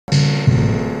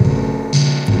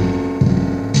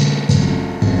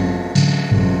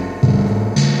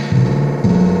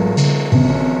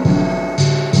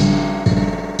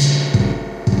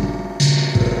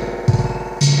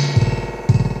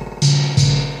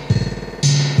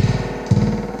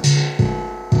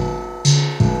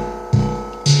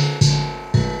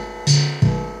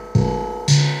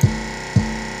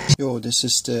this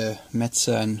is the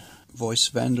METSÄÄN voice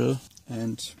Vandal,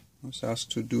 and I was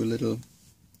asked to do a little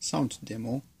sound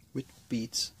demo with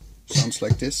beats. Sounds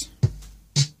like this.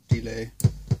 Delay.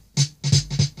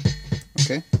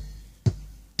 Okay.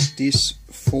 These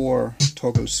 4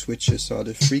 toggle switches are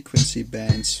the frequency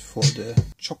bands for the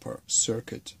chopper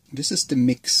circuit. This is the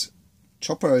mix.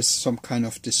 Chopper is some kind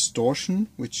of distortion,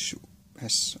 which,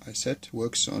 as I said,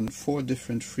 works on 4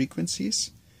 different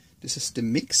frequencies. This is the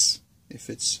mix. If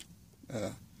it's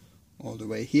all the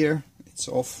way here, it's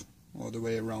off. All the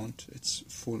way around, it's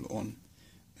full on,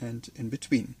 and in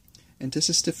between. And this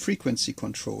is the frequency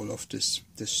control of this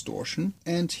distortion.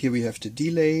 And here we have the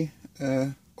delay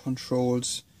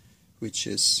controls, which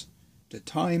is the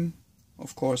time,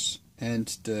 of course, and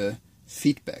the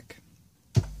feedback.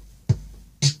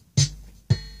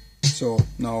 So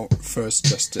now first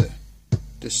just the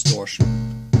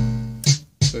distortion.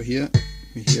 So here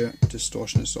we hear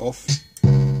distortion is off.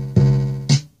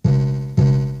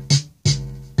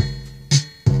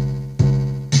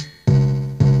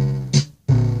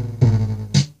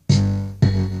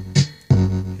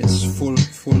 It's full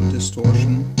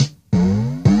distortion.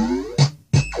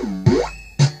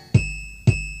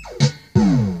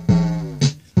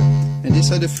 And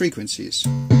these are the frequencies.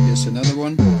 Here's another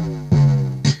one.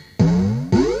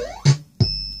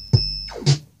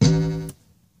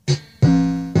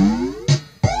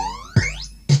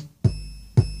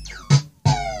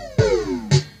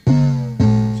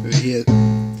 Here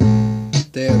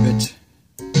they're a bit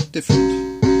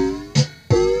different,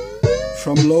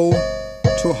 from low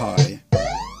to high,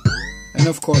 and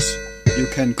of course you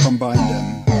can combine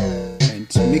them and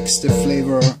mix the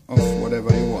flavor of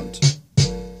whatever you want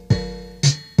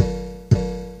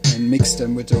and mix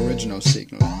them with the original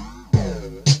signal.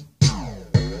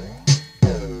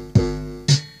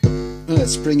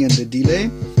 Let's bring in the delay.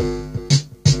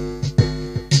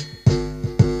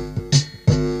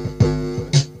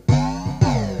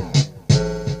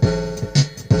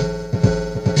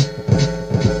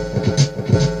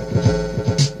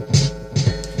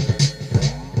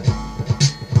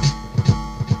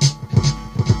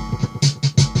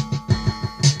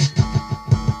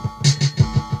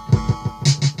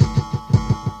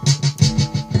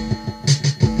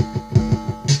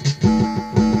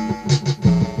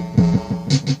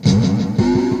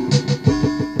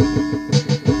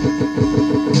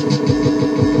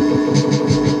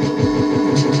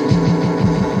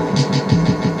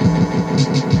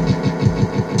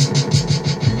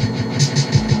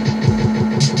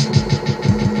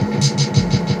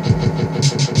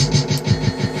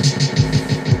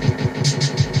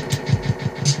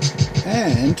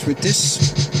 And with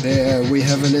this, there we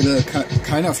have a little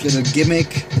kind of little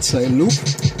gimmick. It's a loop.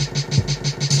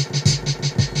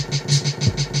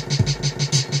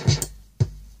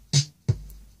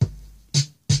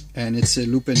 And it's a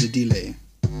loop and a delay.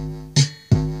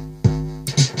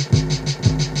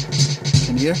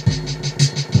 Can you hear?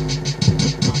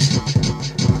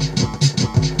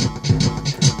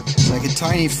 It's like a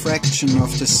tiny fraction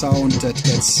of the sound that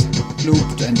gets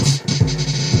looped and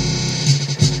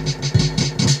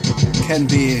can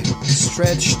be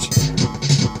stretched.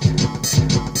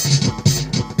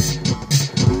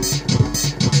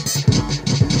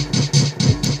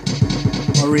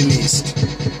 Or released.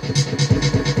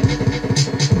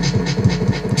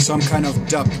 Some kind of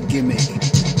dub gimmick.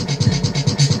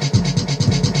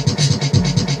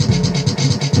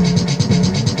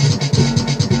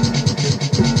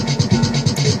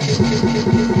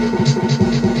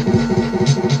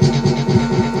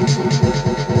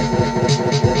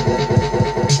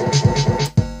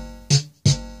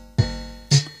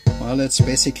 Well, it's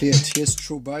basically a Tears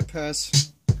True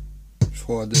bypass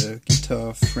for the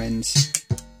guitar friends.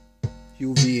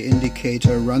 UV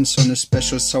indicator runs on a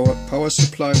special power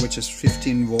supply, which is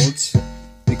 15 volts,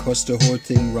 because the whole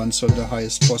thing runs on the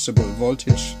highest possible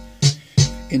voltage.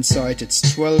 Inside it's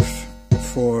 12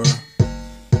 for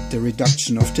the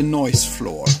reduction of the noise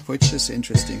floor, which is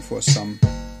interesting for some.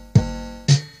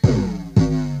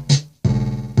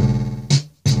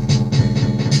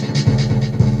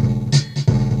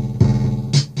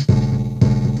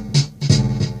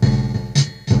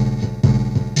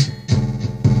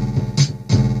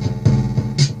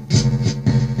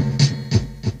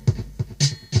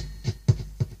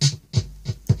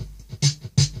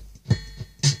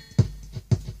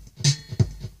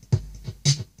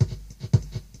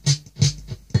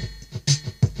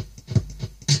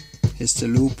 Is the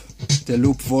loop. The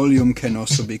loop volume can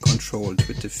also be controlled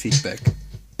with the feedback.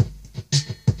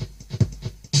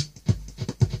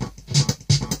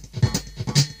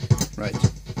 Right.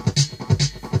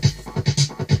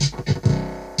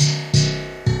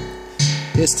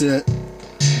 Here's the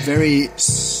very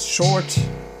short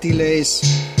delays,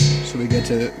 so we get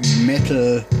a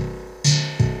metal,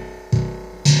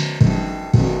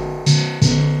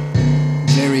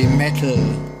 very metal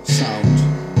sound.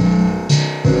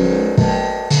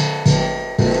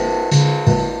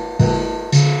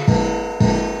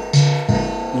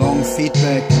 Long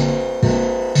feedback.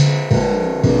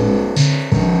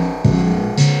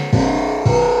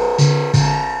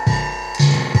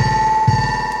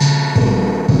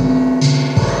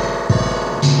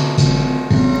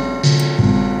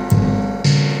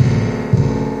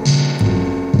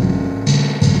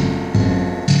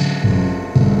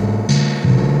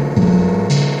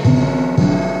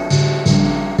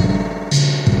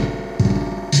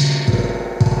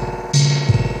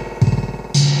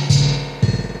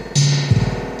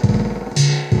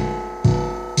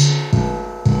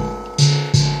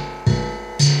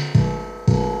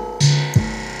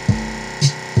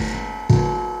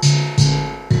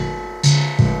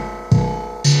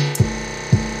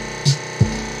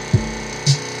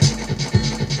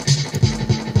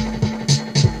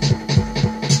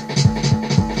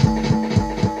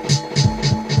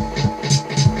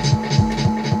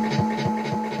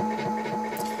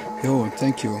 Yo,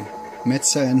 thank you.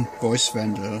 METSA A N Voice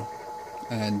Vandal,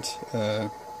 and a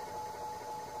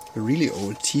really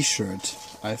old t-shirt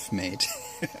I've made,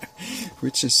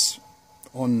 which is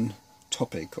on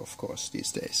topic, of course,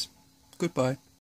 these days. Goodbye.